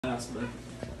So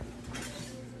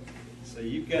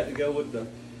you've got to go with the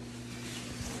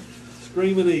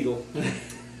Screamin' Eagle.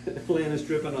 Playing is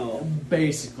stripping off.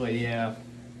 Basically, yeah.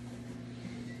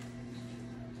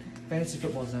 Fantasy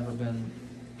football's never been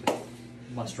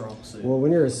my strong suit. Well,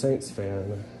 when you're a Saints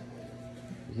fan,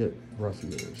 you get rough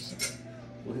years.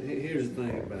 Well, here's the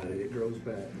thing about it. It grows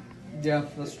back. Yeah,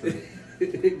 that's true.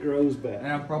 It grows back.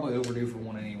 And I'm probably overdue for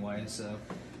one anyway, so.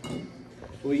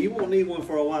 Well, you won't need one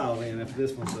for a while, then, after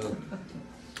this one's up.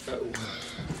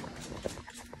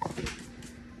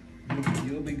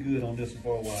 You'll be good on this one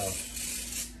for a while.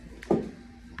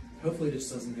 Hopefully it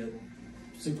just doesn't get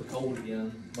super cold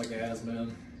again, like it has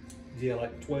been. Yeah,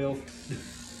 like 12. I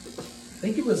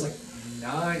think it was like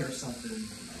 9 or something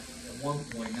at one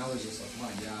point. Now it's just like,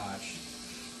 my gosh.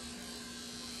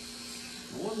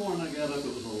 One morning I got up, it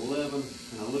was 11,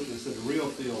 and I looked and it said the real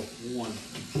feel 1.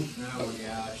 Oh my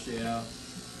gosh, yeah.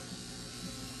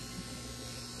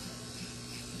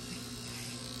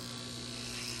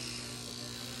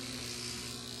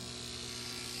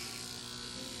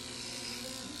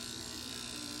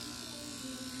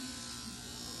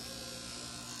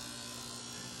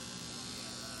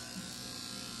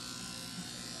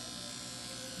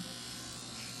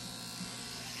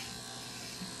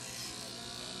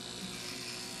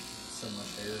 So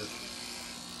much hair.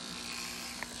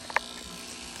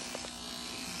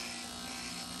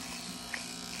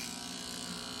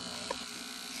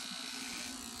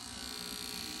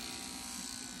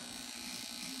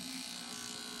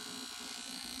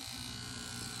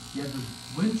 Yeah, the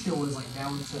wind chill was like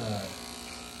down to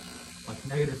like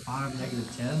 -5,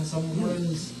 -10 some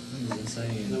mornings. It was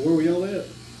insane. Now, where were y'all at?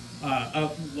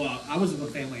 Well, I was with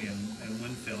a family in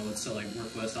Winfield. It's like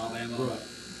Northwest Alabama. Right.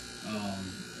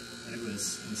 And it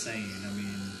was insane. I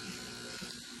mean,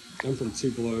 I'm from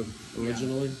Tupelo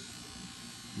originally,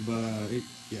 but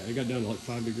it got down to like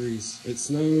 5 degrees. It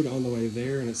snowed on the way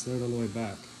there and it snowed on the way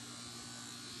back.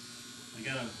 I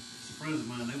got some friends of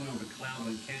mine, they went over to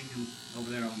Cloudland Canyon over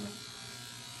there on the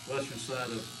western side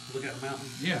of Lookout Mountain.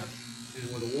 yeah. And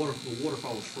where the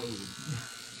waterfall was frozen.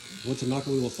 Went to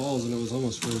Nakalula Falls and it was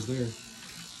almost froze there.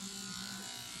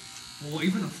 Well,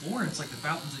 even in Florence, like the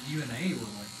fountains at UNA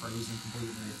were like frozen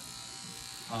completely.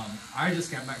 I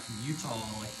just got back from Utah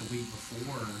like the week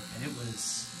before, and it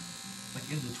was like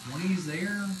in the 20s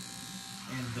there.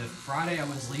 And the Friday I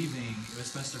was leaving, it was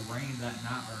supposed to rain that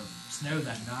night or snow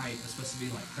that night. It was supposed to be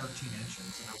like 13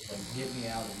 inches, and I was like, "Get me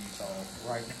out of Utah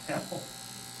right now!"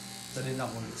 So I did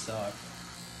not want to get stuck.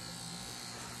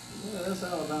 Yeah, that's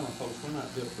Alabama, folks. We're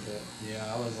not built for that. Yeah,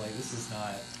 I was like, "This is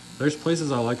not." There's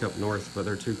places I like up north, but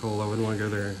they're too cold. I wouldn't want to go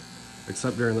there,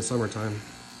 except during the summertime.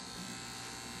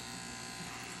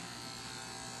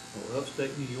 Well,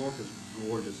 upstate New York is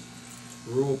gorgeous.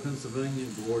 Rural Pennsylvania,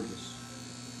 gorgeous.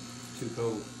 Too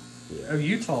cold. Oh,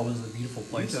 Utah was a beautiful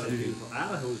place Utah's too. beautiful.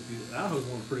 Idaho's beautiful. Idaho's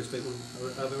one of the prettiest states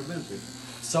I've ever been to.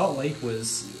 Salt Lake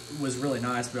was really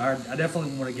nice, but I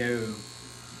definitely want to go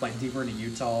like deeper into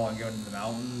Utah and go into the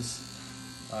mountains.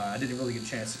 I didn't really get a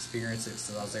chance to experience it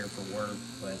because I was there for work,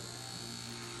 but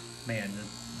man,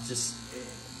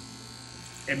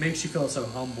 it makes you feel so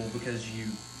humble because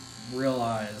you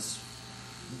realize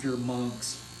you're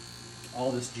amongst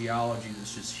all this geology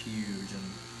that's just huge,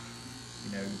 and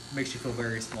you know, makes you feel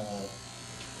very small.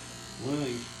 Well,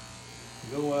 you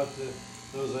go out to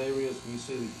those areas and you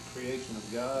see the creation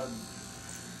of God.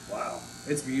 Wow.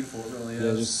 It's beautiful, it really is.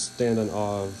 Yeah, just stand in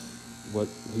awe of what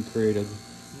he created.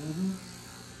 Mm-hmm.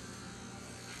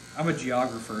 I'm a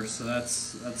geographer, so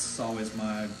that's always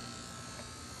my.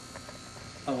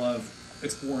 I love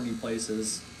exploring new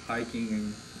places,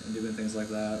 hiking and doing things like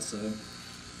that. So.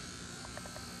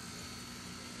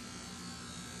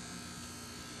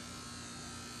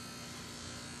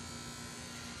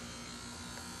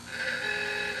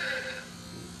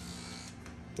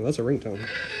 Well, that's a ringtone.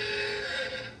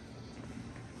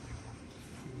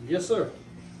 Yes, sir.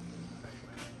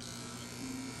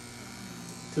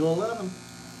 Till 11.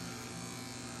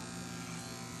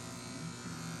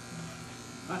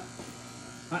 All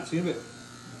right, see you in a bit.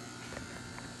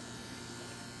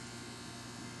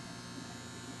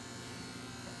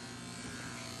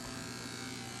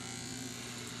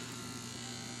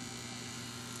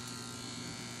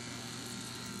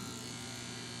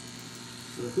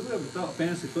 So whoever thought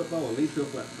fantasy football would lead to a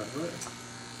Flattop, right?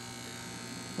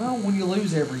 Well, when you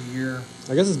lose every year,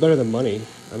 I guess it's better than money.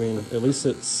 I mean, at least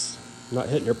it's not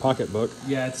hitting your pocketbook.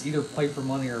 yeah, it's either play for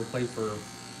money or play for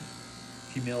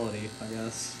humility, I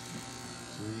guess.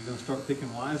 So are you going to start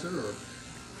picking wiser, or?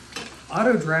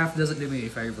 Auto draft doesn't do me any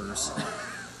favors.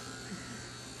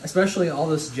 Especially all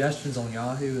the suggestions on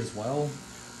Yahoo as well.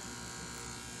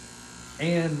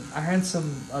 And I had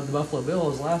some of the Buffalo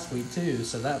Bills last week too,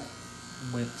 so that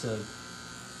went to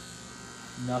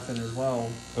nothing as well.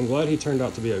 I'm glad he turned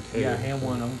out to be okay. Yeah,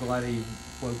 Hamlin, I'm glad he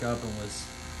woke up and was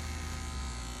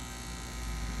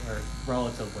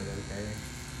relatively okay.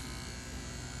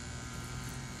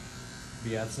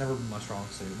 But yeah, it's never been my strong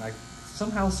suit. I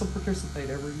somehow still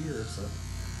participate every year, so.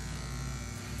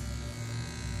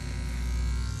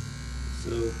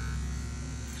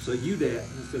 So you dat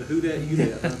instead of who dat, you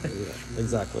dat. Huh? Yeah,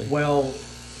 exactly. Well,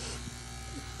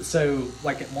 so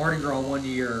like at Mardi Gras one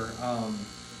year,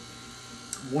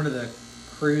 one of the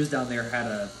crews down there had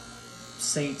a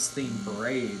Saints themed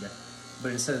parade,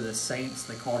 but instead of the Saints,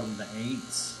 they called them the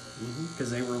Aints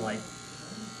because they were like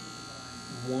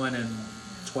 1-12,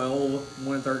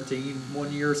 1-13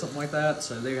 one year or something like that.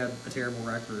 So they had a terrible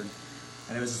record,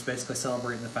 and it was just basically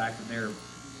celebrating the fact that they're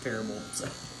terrible. So.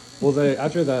 Well, they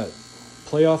after that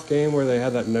playoff game where they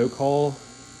had that no call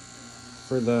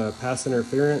for the pass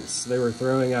interference, they were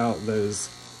throwing out those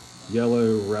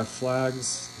yellow ref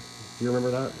flags. Do you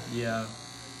remember that? Yeah.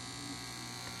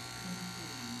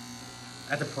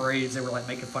 At the parades, they were like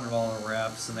making fun of all the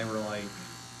refs, and they were like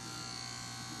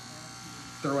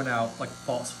throwing out like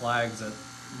false flags at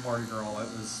Mardi Gras. It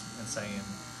was insane.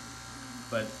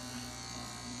 But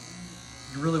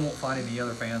you really won't find any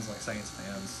other fans like Saints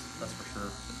fans, that's for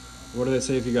sure. What do they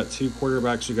say? If you got 2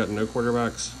 quarterbacks, you got no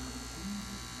quarterbacks?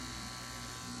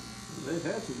 They've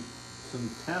had some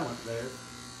talent there.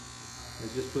 They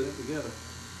just put it together.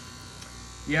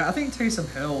 Yeah, I think Taysom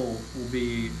Hill will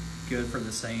be good for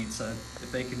the Saints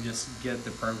if they can just get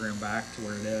the program back to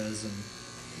where it is. And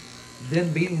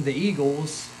then beating the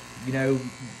Eagles, you know,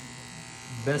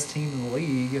 best team in the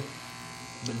league,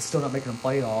 but still not making the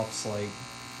playoffs. Like,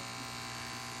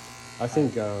 I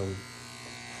think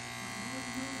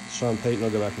Sean Payton will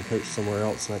go back and coach somewhere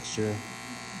else next year.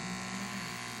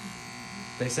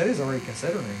 they said he's already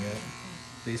considering it.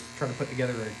 He's trying to put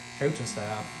together a coaching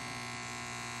staff.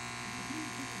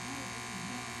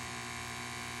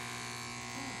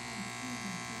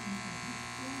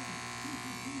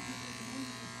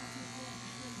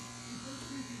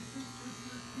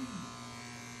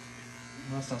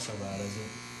 Well, that's not so bad, is it?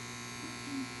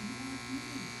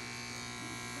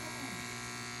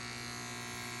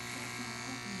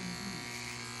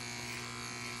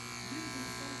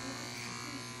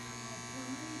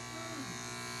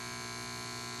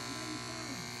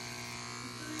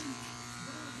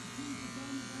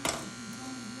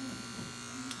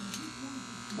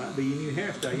 Might be your new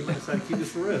hairstyle. You might decide to keep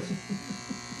this for us.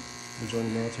 You join the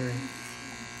military?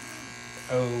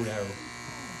 Oh, no.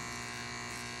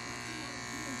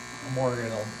 I'm already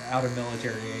out of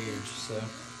military age, so.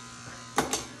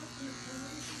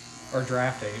 Or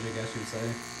draft age, I guess you'd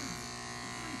say.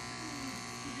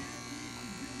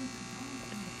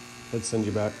 They'd send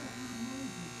you back.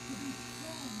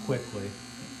 Quickly.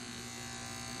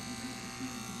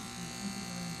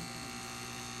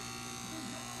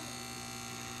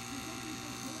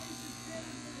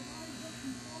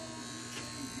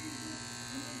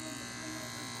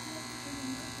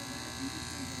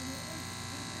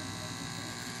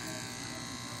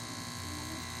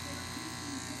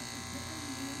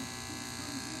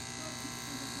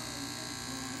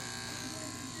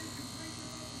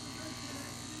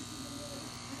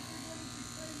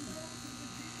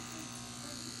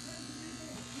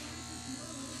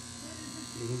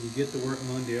 When you get to work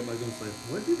Monday, everybody's going to say,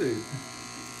 what'd you do?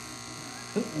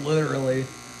 Literally.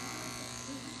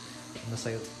 I'm going to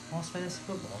say it's Las Vegas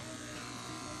football.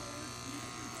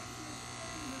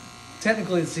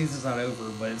 Technically, the season's not over,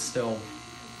 but it's still.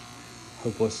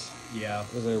 Hopeless. Yeah.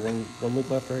 Was there one week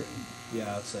left, right?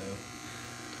 Yeah, so.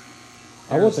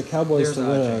 I want the Cowboys to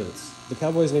there's win. our chance. The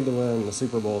Cowboys need to win the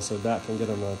Super Bowl so Dak can get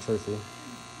him a trophy.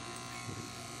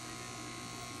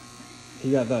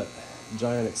 He got that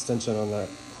giant extension on that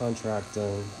contract,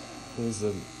 and he needs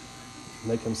to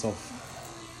make himself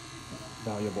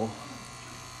valuable.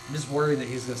 I'm just worried that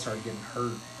he's going to start getting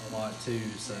hurt a lot too,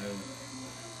 so.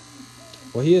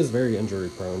 Well, he is very injury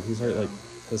prone. He's hurt like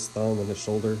his thumb and his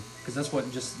shoulder. Because that's what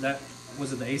that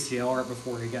was it the ACL right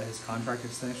before he got his contract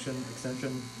extension.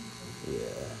 Yeah.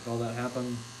 All that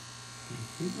happened.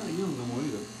 He's not young no more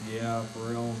either. Yeah, for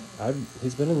real.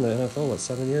 He's been in the NFL, what,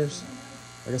 7 years?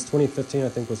 I guess 2015, I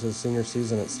think, was his senior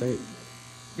season at State.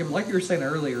 Yeah, but like you were saying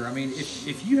earlier, I mean,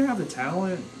 if you have the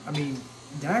talent, I mean,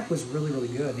 Dak was really, really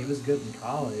good. He was good in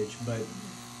college, but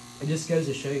it just goes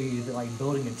to show you that, like,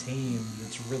 building a team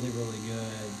that's really, really good,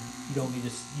 you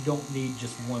don't need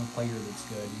just one player that's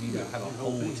good. You need to have a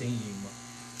whole team.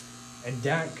 And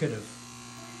Dak could have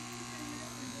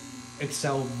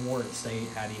excelled more at State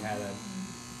had he had a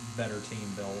better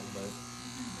team built, but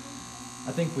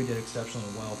I think we did exceptionally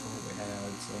well for what we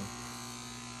had. So,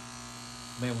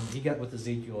 man, when he got with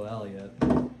Ezekiel Elliott,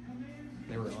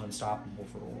 they were unstoppable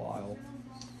for a while.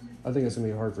 I think it's going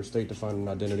to be hard for State to find an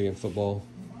identity in football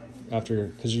after,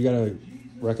 because you got to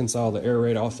reconcile the air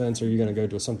raid offense, or you're going to go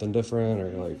to something different,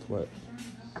 or like what?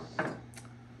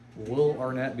 Will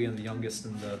Arnett being the youngest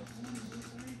in the...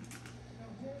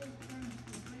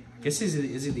 I guess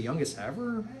is he the youngest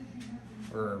ever?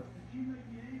 Or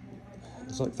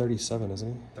It's like 37,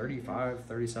 isn't he? 35,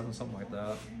 37, something like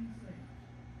that.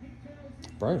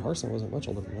 Brian Harsin wasn't much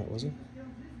older than that, was he?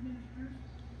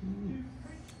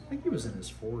 I think he was in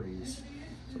his 40s,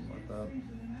 something like that.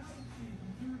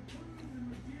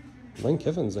 Lane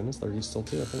Kiffin's in his 30s still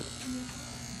too, I think.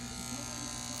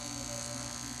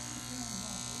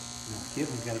 No,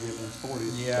 Kiffin's got to be up in his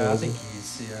 40s. Yeah, I think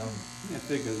he's, Yeah,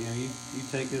 figure, you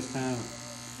take this time,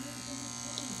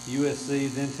 USC,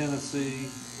 then Tennessee,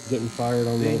 Getting fired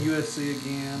on then the... USC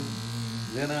again,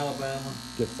 then Alabama.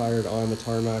 Get fired on the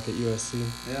tarmac at USC.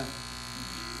 Yeah.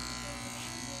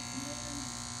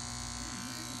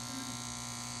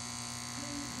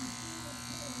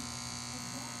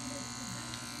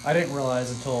 I didn't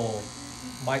realize until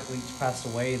Mike Leach passed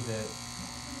away that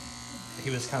he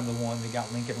was kind of the one that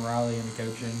got Lincoln Riley into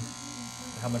coaching,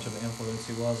 and how much of an influence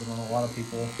he was on a lot of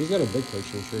people. He's got a big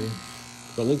coaching tree,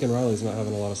 but Lincoln Riley's not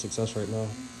having a lot of success right now.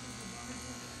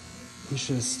 He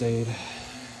should have stayed.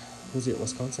 Was he at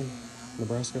Wisconsin?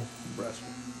 Nebraska? Nebraska.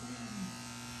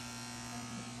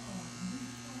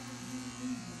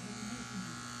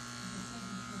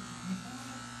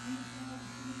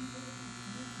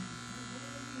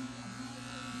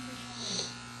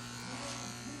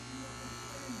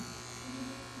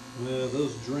 Well,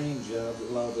 those dream jobs at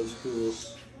a lot of those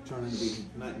schools turn into be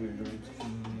nightmare dreams.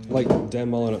 Like Dan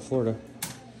Mullen at Florida.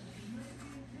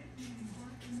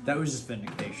 That was just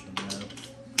vindication of that.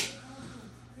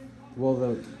 Well,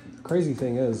 the crazy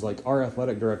thing is, like, our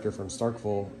athletic director from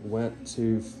Starkville went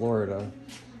to Florida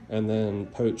and then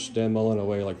poached Dan Mullen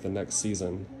away, like, the next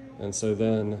season. And so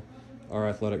then our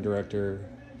athletic director,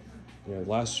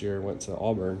 last year went to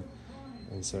Auburn.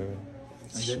 And so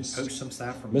And didn't poach some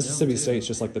staff from Mississippi them, too. State's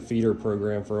just like the feeder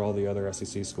program for all the other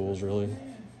SEC schools, really.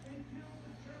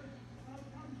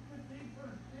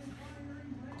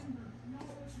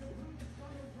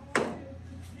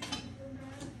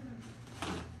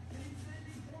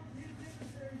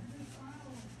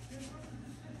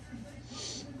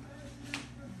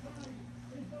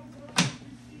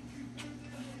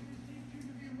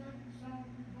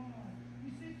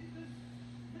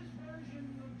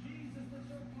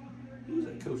 Who was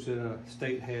that coach that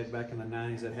State had back in the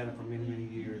 90s that had him for many, many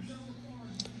years?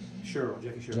 Jackie Sherrill.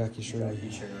 Jackie Sherrill.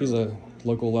 Jackie Sherrill. He's a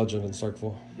local legend in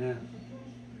Starkville. Yeah.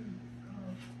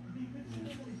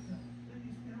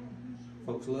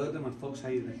 Folks loved him and folks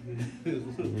hated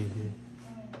him.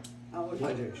 I always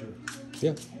liked Jackie Sherrill.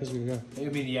 Yeah, he's a good guy. I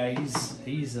mean, yeah,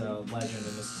 he's a legend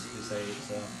in Mississippi State,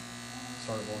 so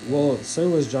Starkville. Well, so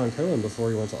was John Cohen before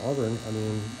he went to Auburn. I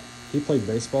mean, he played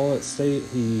baseball at State.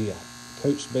 He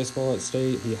coached baseball at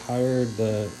State. He hired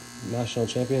the national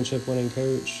championship winning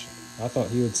coach. I thought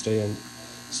he would stay in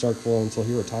Starkville until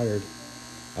he retired.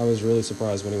 I was really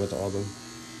surprised when he went to Auburn.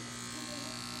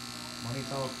 Money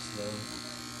talks, though.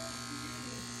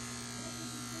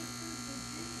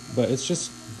 But it's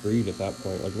just greed at that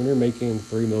point. Like, when you're making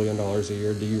 $3 million a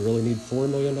year, do you really need $4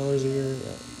 million a year?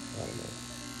 I don't know.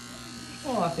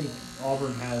 Well, I think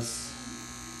Auburn has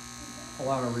a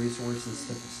lot of resources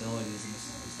to facilities, and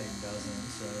Mississippi State doesn't.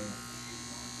 So,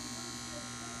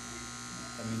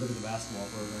 I mean, look at the basketball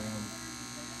program.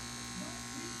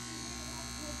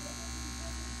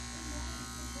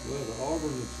 Well, the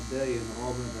Auburn of today and the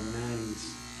Auburn of the 90s,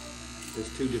 there's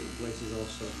two different places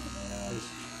also. Yeah.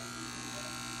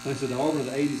 Like I said, the Auburn of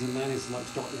the 80s and 90s is like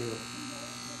Starkville.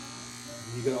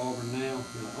 When you go to Auburn now,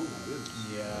 you're like, oh my goodness.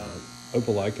 Yeah.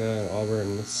 Opelika and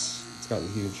Auburn, it's gotten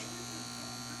huge.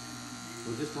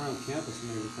 Well, just around campus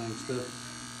and everything, stuff,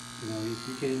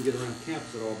 you can't even get around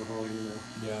campus at Auburn Hall anymore.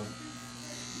 Yeah.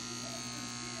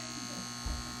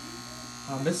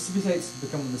 Mississippi State's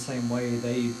becoming the same way.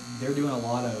 They're doing a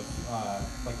lot of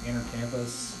like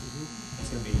inter-campus. It's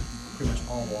going to be pretty much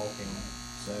all walking.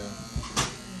 So.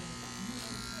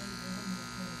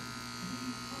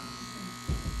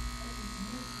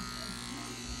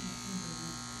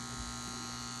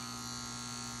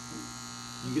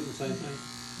 You getting the same thing?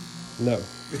 No,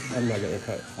 I'm not getting a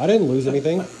cut. I didn't lose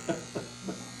anything.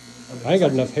 I ain't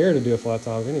got enough hair to do a flat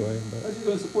top anyway. How's But you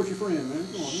going to support your friend, man?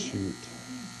 Come on, man. shoot.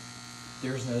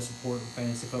 There's no support for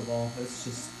fantasy football. It's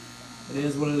just, it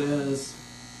is what it is.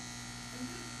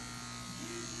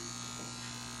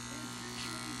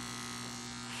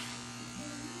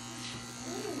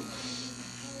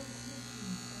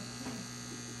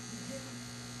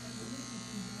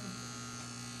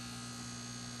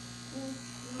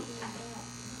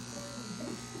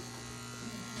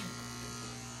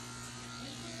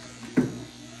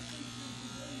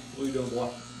 you doing, boy?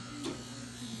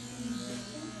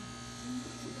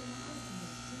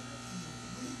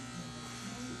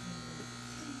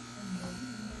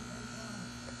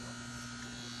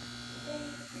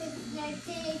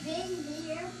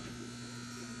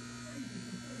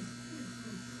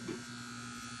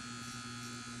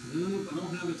 Nope, I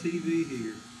don't have a TV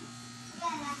here.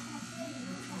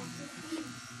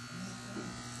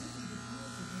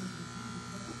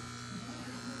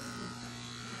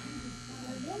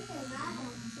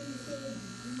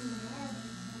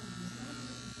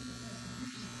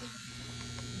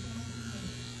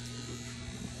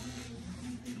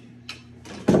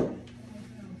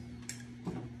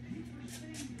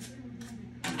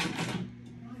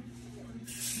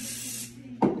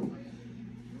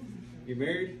 You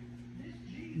married?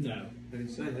 No. They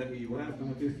didn't say that with your wife,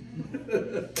 don't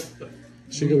you?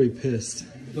 She's gonna be pissed.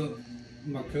 But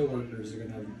my coworkers are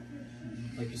gonna have,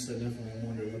 like you said, definitely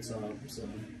wonder what's up. So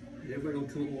Everybody gonna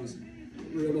come on with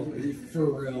real on me. for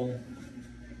real.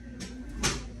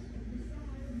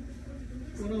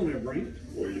 What's going on there, Brent?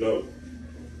 Well, you know.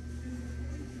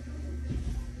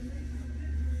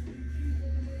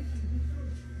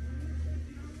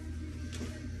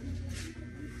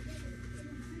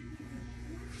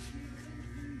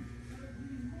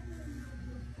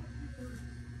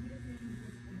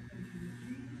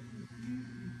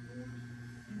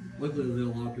 Luckily, a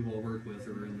lot of people I work with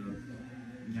are in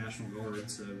the National Guard,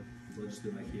 so they'll just be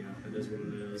like, "Yeah, it is what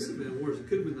it Could is." have been worse. It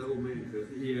could have been the old man cook.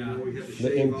 Yeah. You know, we had to The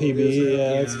shave all MPB, this out.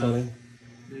 yeah, that's Yeah. funny.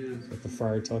 Yeah. Like the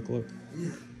fire tuck look.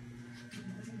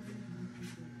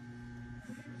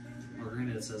 Our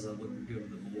granddad says I look good with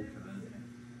the bowl cut.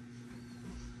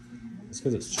 It's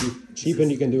because it's cheap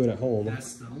and you can do it at home.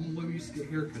 That's the only way we used to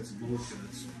get haircuts, is bowl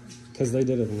cuts. Because they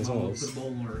did it Mom would themselves. put a bowl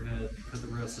on her head, cut the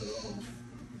rest of it off.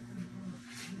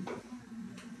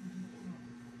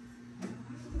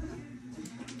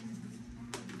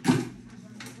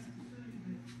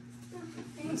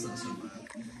 That's not so bad.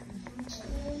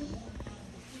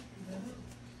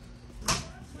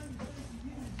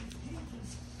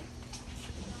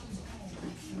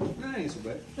 That ain't so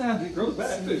bad. Yeah. It grows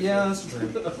back, too. Yeah, that's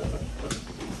true.